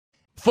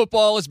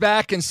Football is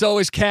back, and so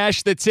is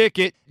Cash the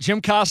Ticket.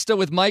 Jim Costa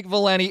with Mike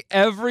Valeni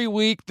every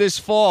week this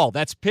fall.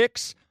 That's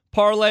picks,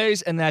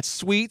 parlays, and that's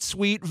sweet,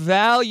 sweet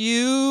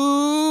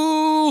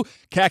value,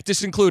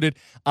 Cactus included,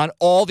 on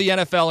all the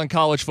NFL and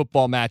college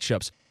football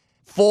matchups.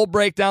 Full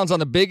breakdowns on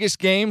the biggest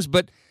games,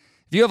 but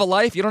if you have a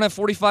life, you don't have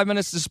 45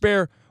 minutes to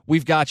spare,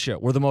 we've got you.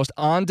 We're the most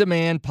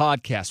on-demand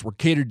podcast. We're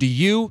catered to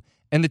you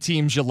and the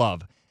teams you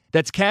love.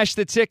 That's Cash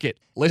the Ticket.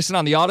 Listen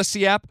on the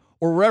Odyssey app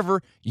or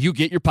wherever you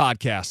get your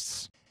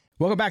podcasts.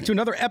 Welcome back to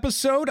another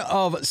episode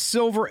of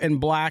Silver and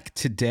Black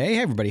today.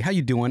 Hey, everybody. How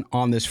you doing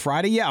on this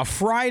Friday? Yeah, a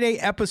Friday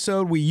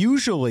episode. We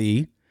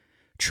usually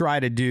try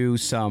to do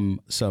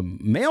some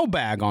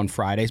mailbag on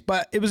Fridays,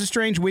 but it was a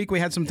strange week. We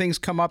had some things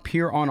come up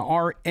here on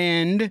our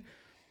end,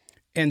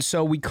 and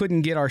so we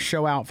couldn't get our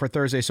show out for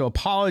Thursday. So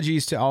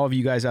apologies to all of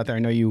you guys out there. I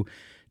know you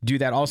do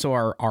that. Also,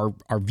 our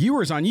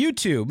viewers on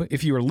YouTube,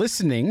 if you are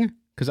listening,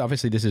 because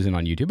obviously this isn't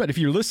on YouTube, but if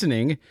you're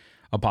listening,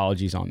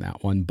 apologies on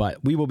that one.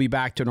 But we will be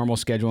back to normal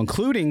schedule,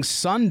 including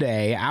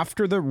Sunday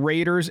after the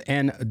Raiders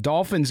and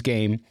Dolphins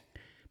game.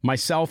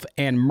 Myself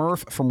and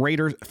Murph from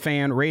Raiders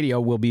Fan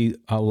Radio will be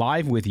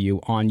live with you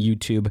on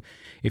YouTube.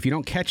 If you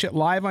don't catch it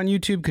live on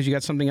YouTube because you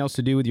got something else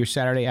to do with your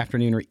Saturday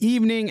afternoon or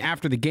evening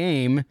after the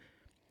game,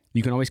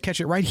 you can always catch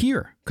it right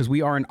here because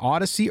we are an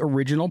Odyssey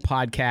original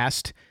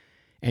podcast,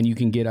 and you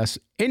can get us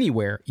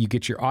anywhere you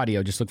get your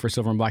audio. Just look for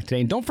Silver and Black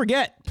today. And don't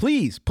forget,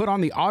 please put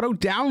on the auto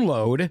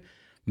download.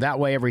 That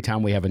way, every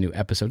time we have a new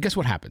episode, guess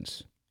what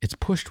happens? It's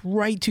pushed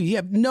right to you. You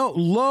have no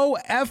low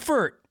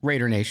effort,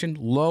 Raider Nation,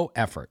 low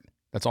effort.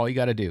 That's all you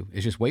got to do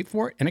is just wait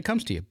for it, and it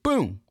comes to you.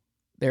 Boom.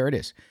 There it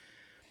is.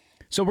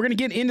 So we're going to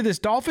get into this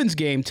Dolphins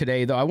game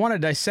today, though. I want to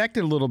dissect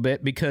it a little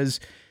bit because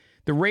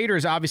the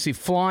Raiders obviously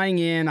flying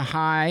in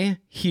high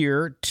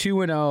here,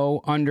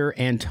 2-0 under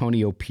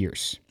Antonio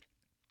Pierce.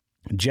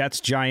 Jets,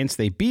 Giants,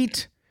 they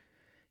beat.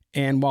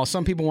 And while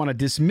some people want to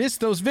dismiss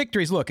those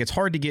victories, look, it's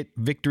hard to get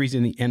victories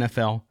in the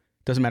NFL.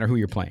 Doesn't matter who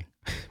you're playing,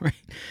 right?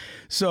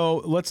 So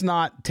let's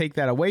not take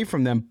that away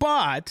from them.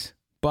 But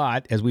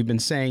as we've been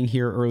saying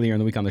here earlier in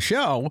the week on the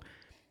show,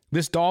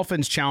 this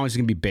Dolphins challenge is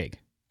going to be big.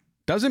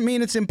 Doesn't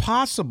mean it's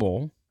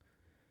impossible,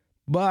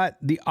 but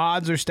the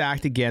odds are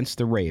stacked against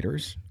the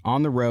Raiders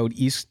on the road,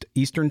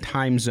 Eastern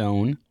time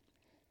zone.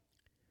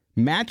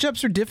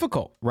 Matchups are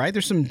difficult, right?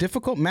 There's some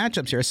difficult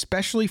matchups here,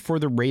 especially for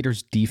the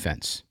Raiders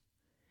defense.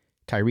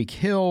 Tyreek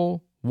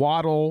Hill,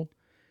 Waddle.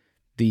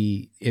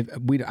 I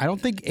don't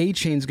think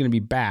A-Chain's going to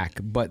be back,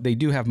 but they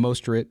do have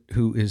Mostert,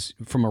 who is,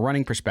 from a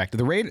running perspective.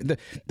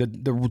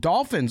 The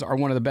Dolphins are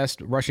one of the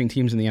best rushing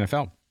teams in the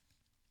NFL,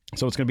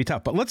 so it's going to be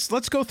tough. But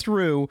let's go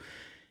through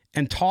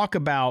and talk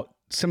about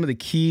some of the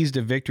keys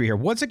to victory here.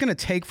 What's it going to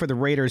take for the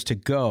Raiders to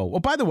go? Well,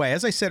 by the way,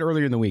 as I said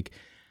earlier in the week,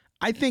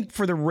 I think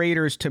for the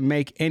Raiders to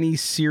make any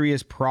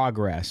serious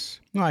progress,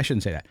 no, I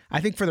shouldn't say that.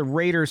 I think for the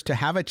Raiders to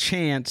have a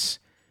chance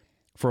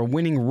for a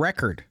winning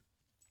record,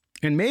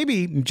 and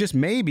maybe, just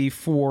maybe,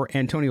 for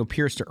Antonio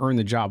Pierce to earn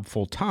the job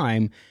full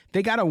time,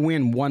 they got to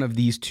win one of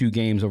these two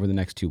games over the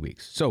next 2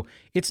 weeks. So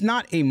it's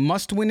not a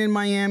must win in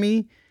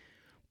Miami,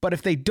 but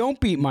if they don't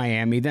beat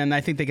Miami, then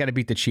I think they got to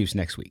beat the Chiefs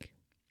next week.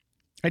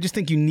 I just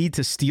think you need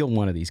to steal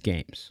one of these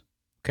games.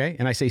 Okay?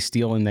 And I say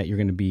steal in that you're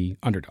going to be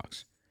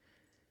underdogs.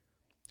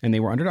 And they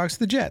were underdogs to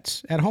the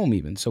Jets at home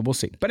even. So we'll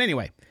see. But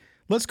anyway,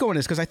 let's go in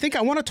this because I think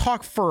I want to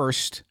talk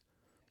first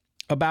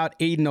about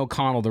Aiden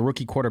O'Connell, the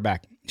rookie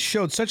quarterback.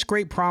 Showed such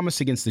great promise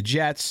against the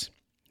Jets.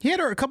 He had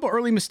a couple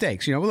early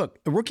mistakes. You know, look,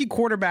 rookie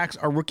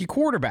quarterbacks are rookie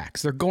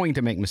quarterbacks. They're going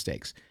to make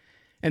mistakes.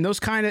 And those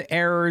kind of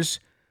errors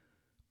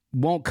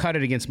won't cut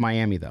it against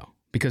Miami, though,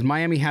 because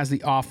Miami has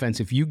the offense.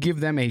 If you give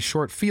them a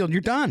short field,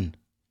 you're done.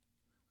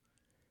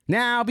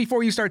 Now,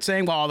 before you start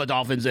saying, well, the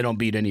Dolphins, they don't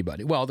beat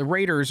anybody. Well, the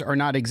Raiders are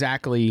not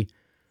exactly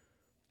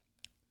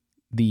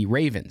the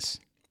Ravens.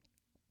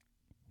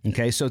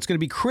 Okay, so it's going to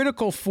be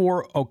critical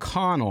for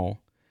O'Connell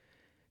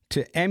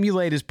to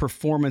emulate his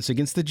performance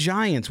against the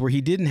Giants where he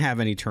didn't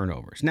have any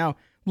turnovers. Now,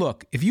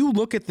 look, if you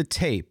look at the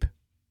tape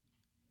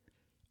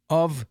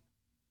of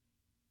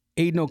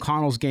Aiden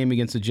O'Connell's game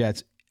against the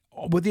Jets,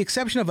 with the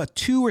exception of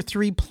 2 or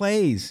 3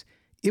 plays,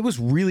 it was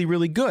really,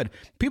 really good.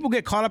 People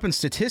get caught up in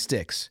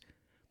statistics,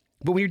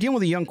 but when you're dealing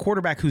with a young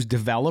quarterback who's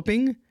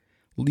developing,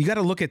 you got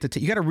to look at the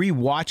tape. You got to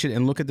rewatch it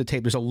and look at the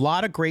tape. There's a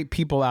lot of great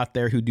people out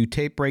there who do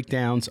tape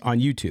breakdowns on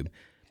YouTube.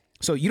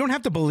 So you don't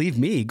have to believe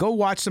me. Go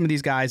watch some of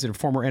these guys that are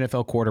former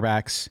NFL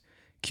quarterbacks.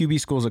 QB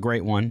School's a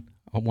great one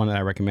that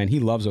I recommend. He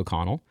loves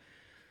O'Connell.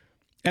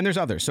 And there's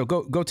others. So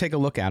go take a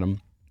look at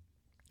him.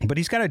 But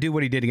he's got to do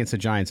what he did against the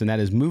Giants, and that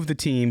is move the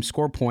team,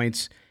 score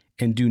points,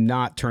 and do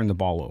not turn the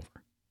ball over.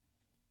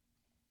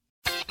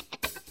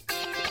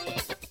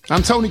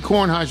 I'm Tony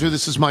Kornheiser.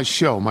 This is my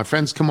show. My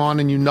friends come on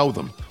and you know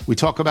them. We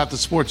talk about the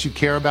sports you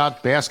care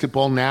about,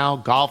 basketball now,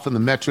 golf, and the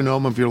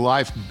metronome of your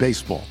life,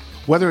 baseball.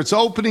 Whether it's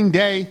opening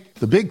day,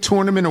 the big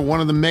tournament, or one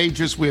of the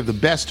majors, we have the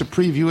best to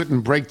preview it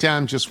and break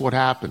down just what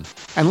happened.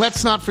 And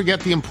let's not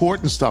forget the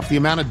important stuff, the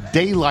amount of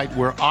daylight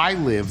where I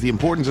live, the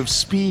importance of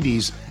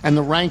Speedies, and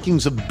the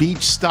rankings of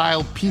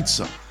beach-style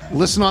pizza.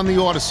 Listen on the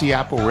Odyssey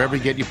app or wherever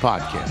you get your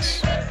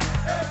podcasts.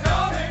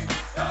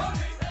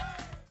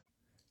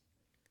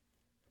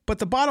 But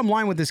the bottom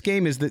line with this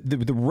game is that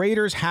the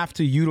Raiders have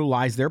to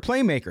utilize their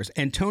playmakers.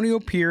 Antonio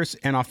Pierce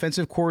and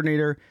offensive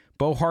coordinator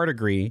Bo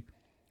Hardegree,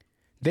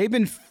 they've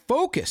been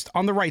focused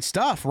on the right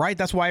stuff, right?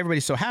 That's why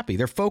everybody's so happy.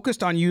 They're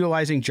focused on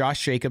utilizing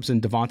Josh Jacobs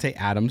and Davante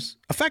Adams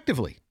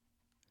effectively.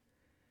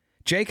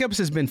 Jacobs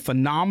has been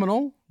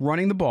phenomenal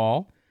running the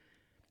ball,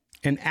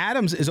 and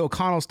Adams is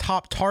O'Connell's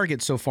top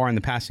target so far in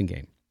the passing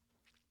game.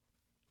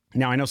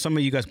 Now, I know some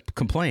of you guys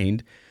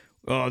complained,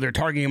 oh, they're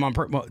targeting him on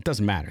purpose. Well, it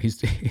doesn't matter.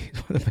 He's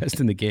one of the best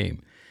in the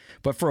game.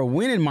 But for a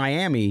win in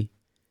Miami,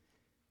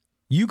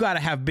 you got to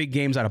have big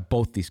games out of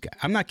both these guys.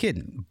 I'm not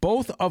kidding.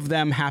 Both of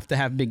them have to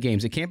have big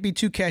games. It can't be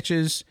 2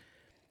 catches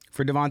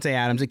for Davante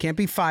Adams. It can't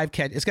be 5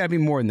 catches. It's got to be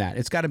more than that.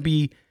 It's got to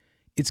be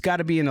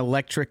an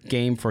electric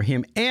game for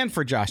him and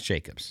for Josh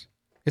Jacobs.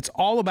 It's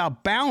all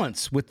about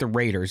balance with the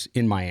Raiders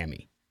in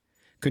Miami.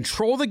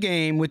 Control the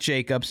game with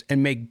Jacobs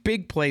and make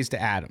big plays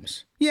to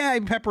Adams. Yeah,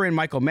 pepper in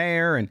Michael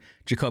Mayer and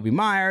Jacoby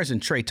Myers and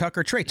Trey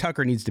Tucker. Trey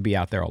Tucker needs to be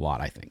out there a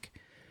lot, I think.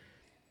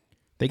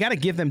 They got to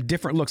give them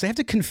different looks. They have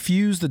to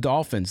confuse the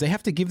Dolphins. They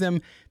have to give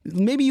them,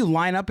 maybe you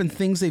line up in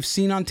things they've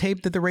seen on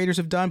tape that the Raiders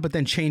have done, but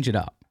then change it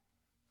up.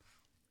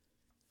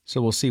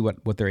 So we'll see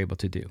what they're able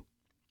to do.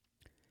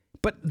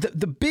 But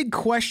the big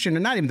question,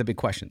 and not even the big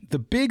question, the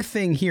big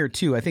thing here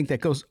too, I think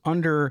that goes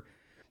under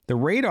the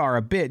radar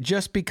a bit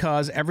just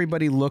because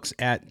everybody looks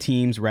at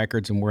teams'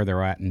 records and where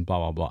they're at and blah,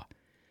 blah, blah,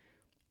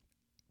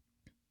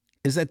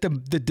 is that the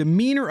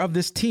demeanor of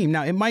this team,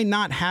 now it might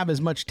not have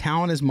as much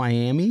talent as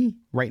Miami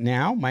right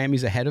now.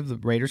 Miami's ahead of the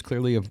Raiders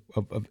clearly of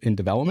in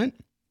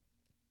development.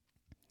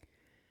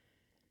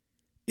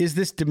 Is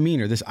this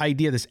demeanor, this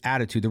idea, this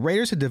attitude. The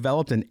Raiders have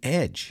developed an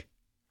edge.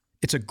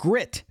 It's a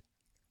grit.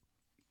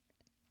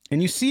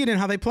 And you see it in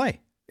how they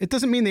play. It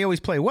doesn't mean they always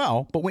play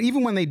well, but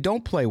even when they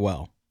don't play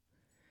well,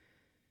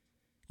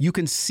 you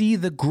can see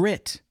the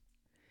grit.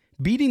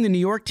 Beating the New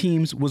York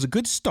teams was a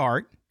good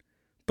start,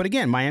 but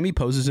again, Miami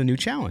poses a new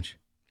challenge.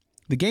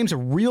 The game's a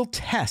real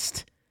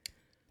test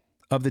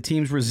of the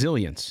team's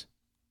resilience,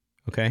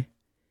 okay?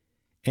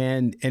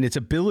 And its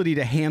ability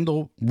to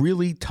handle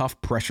really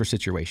tough pressure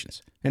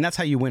situations. And that's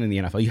how you win in the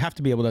NFL. You have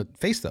to be able to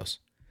face those.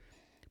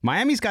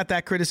 Miami's got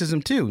that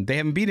criticism too. They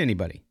haven't beat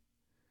anybody.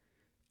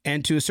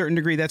 And to a certain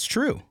degree, that's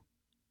true.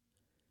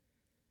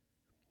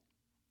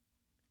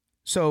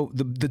 So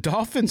the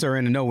Dolphins are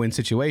in a no-win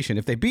situation.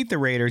 If they beat the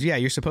Raiders, yeah,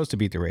 you're supposed to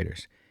beat the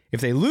Raiders. If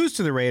they lose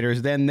to the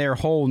Raiders, then that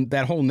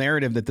whole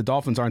narrative that the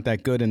Dolphins aren't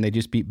that good and they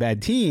just beat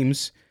bad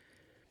teams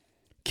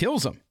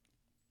kills them.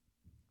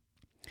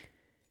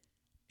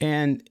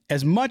 And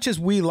as much as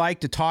we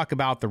like to talk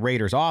about the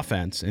Raiders'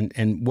 offense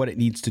and what it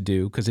needs to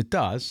do, because it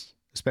does,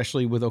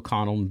 especially with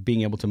O'Connell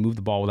being able to move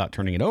the ball without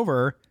turning it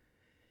over,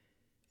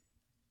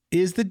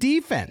 is the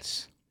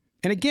defense.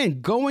 And again,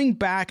 going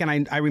back,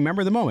 and I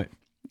remember the moment,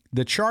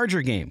 the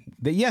Charger game.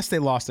 Yes, they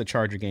lost the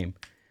Charger game,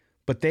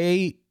 but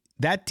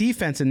that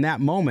defense in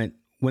that moment,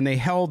 when they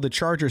held the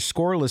Chargers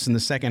scoreless in the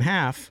second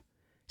half,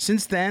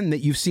 since then that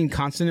you've seen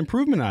constant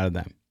improvement out of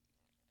them.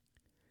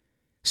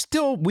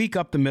 Still weak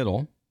up the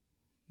middle,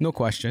 no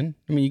question.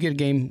 I mean, you get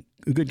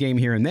a good game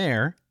here and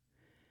there,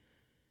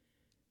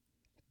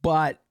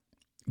 but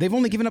they've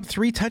only given up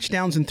 3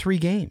 touchdowns in 3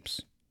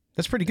 games.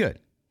 That's pretty good.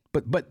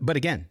 But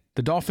again,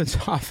 the Dolphins'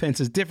 offense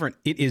is different.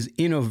 It is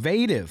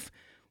innovative.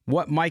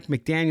 What Mike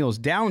McDaniel's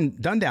done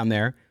down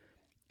there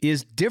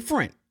is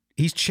different.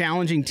 He's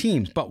challenging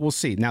teams, but we'll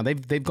see. Now,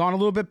 they've gone a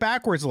little bit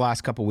backwards the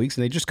last couple of weeks,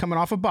 and they're just coming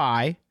off a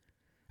bye.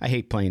 I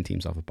hate playing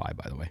teams off a bye,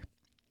 by the way.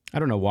 I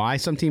don't know why.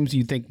 Some teams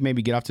you think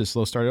maybe get off to a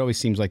slow start. It always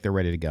seems like they're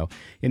ready to go.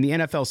 In the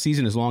NFL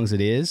season, as long as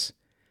it is,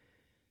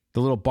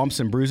 the little bumps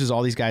and bruises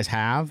all these guys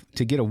have,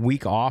 to get a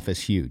week off is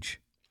huge.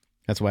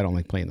 That's why I don't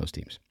like playing those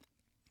teams.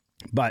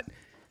 But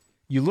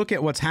you look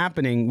at what's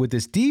happening with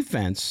this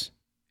defense,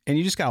 and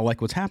you just got to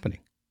like what's happening.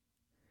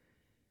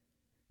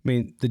 I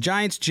mean, the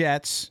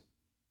Giants-Jets,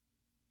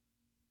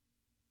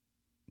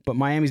 but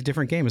Miami's a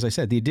different game, as I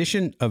said. The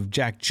addition of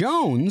Jack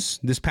Jones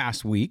this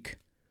past week,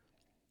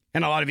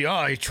 and a lot of you,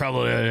 he's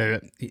trouble.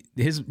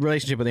 His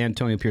relationship with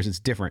Antonio Pierce, it's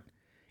different.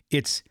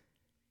 It's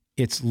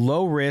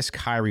low risk,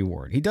 high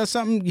reward. He does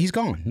something, he's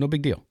gone. No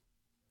big deal.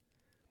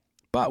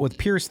 But with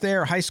Pierce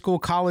there, high school,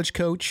 college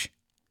coach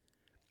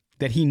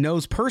that he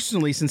knows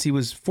personally since he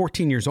was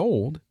 14 years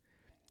old,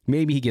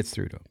 maybe he gets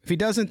through to him. If he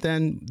doesn't,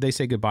 then they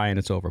say goodbye and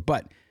it's over.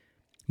 But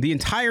the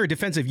entire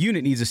defensive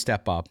unit needs to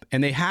step up,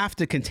 and they have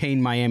to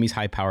contain Miami's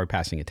high-powered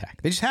passing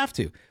attack. They just have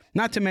to.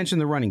 Not to mention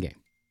the running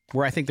game,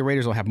 where I think the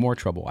Raiders will have more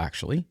trouble,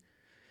 actually.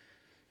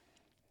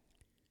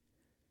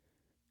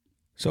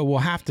 So we'll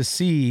have to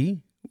see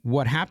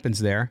what happens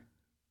there,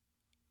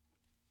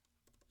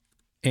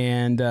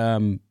 and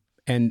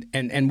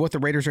what the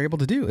Raiders are able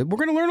to do. We're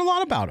going to learn a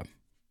lot about them.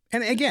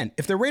 And again,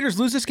 if the Raiders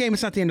lose this game,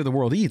 it's not the end of the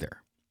world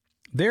either.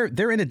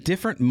 They're in a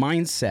different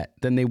mindset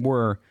than they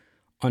were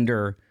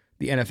under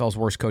the NFL's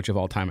worst coach of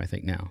all time, I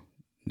think, now,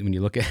 when you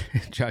look at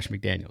Josh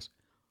McDaniels.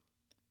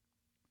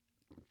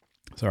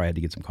 Sorry, I had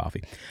to get some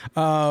coffee.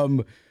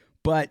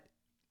 But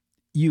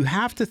you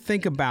have to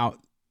think about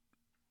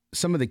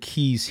some of the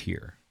keys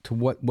here to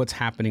what's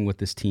happening with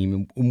this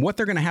team and what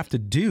they're going to have to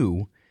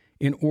do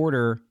in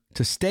order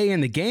to stay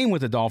in the game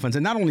with the Dolphins,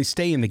 and not only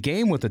stay in the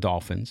game with the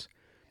Dolphins,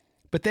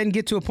 but then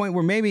get to a point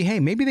where maybe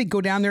they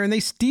go down there and they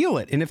steal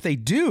it. And if they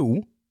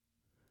do,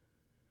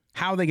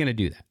 how are they going to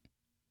do that?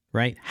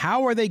 Right?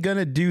 How are they going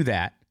to do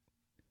that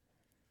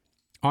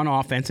on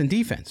offense and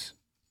defense?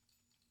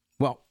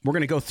 Well, we're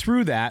going to go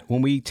through that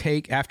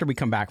after we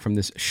come back from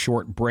this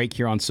short break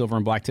here on Silver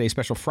and Black Today,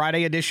 special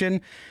Friday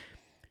edition.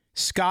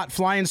 Scott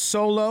flying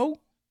solo,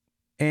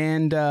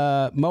 and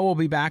Mo will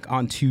be back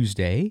on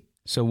Tuesday.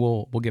 So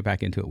we'll get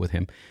back into it with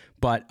him.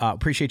 But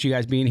appreciate you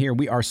guys being here.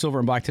 We are Silver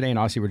and Black Today, an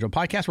Aussie Original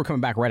Podcast. We're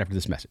coming back right after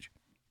this message.